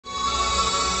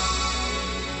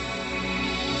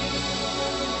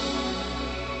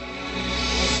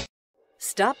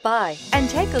Stop by and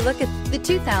take a look at the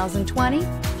 2020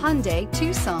 Hyundai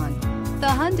Tucson. The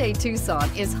Hyundai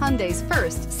Tucson is Hyundai's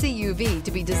first CUV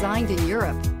to be designed in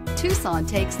Europe. Tucson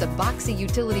takes the boxy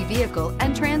utility vehicle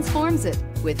and transforms it.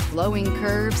 With flowing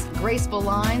curves, graceful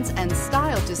lines, and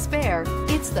style to spare,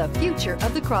 it's the future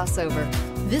of the crossover.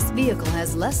 This vehicle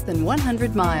has less than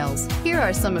 100 miles. Here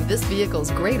are some of this vehicle's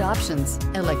great options: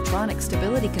 electronic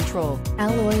stability control,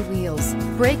 alloy wheels,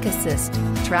 brake assist,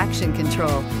 traction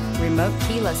control, remote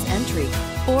keyless entry,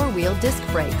 four-wheel disc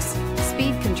brakes,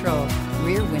 speed control,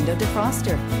 rear window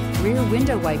defroster, rear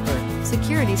window wiper,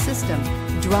 security system.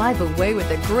 Drive away with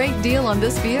a great deal on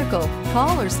this vehicle.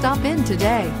 Call or stop in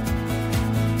today.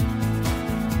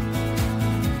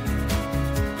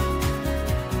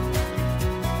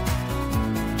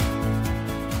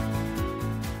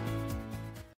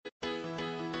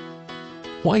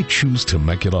 Why choose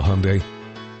Temecula Hyundai?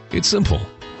 It's simple.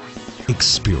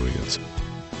 Experience.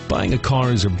 Buying a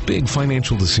car is a big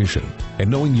financial decision, and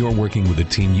knowing you're working with a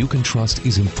team you can trust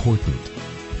is important.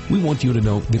 We want you to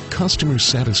know that customer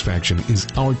satisfaction is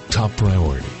our top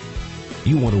priority.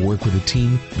 You want to work with a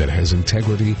team that has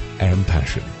integrity and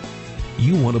passion.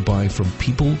 You want to buy from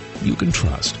people you can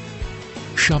trust.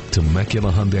 Shop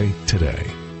Temecula Hyundai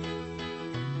today.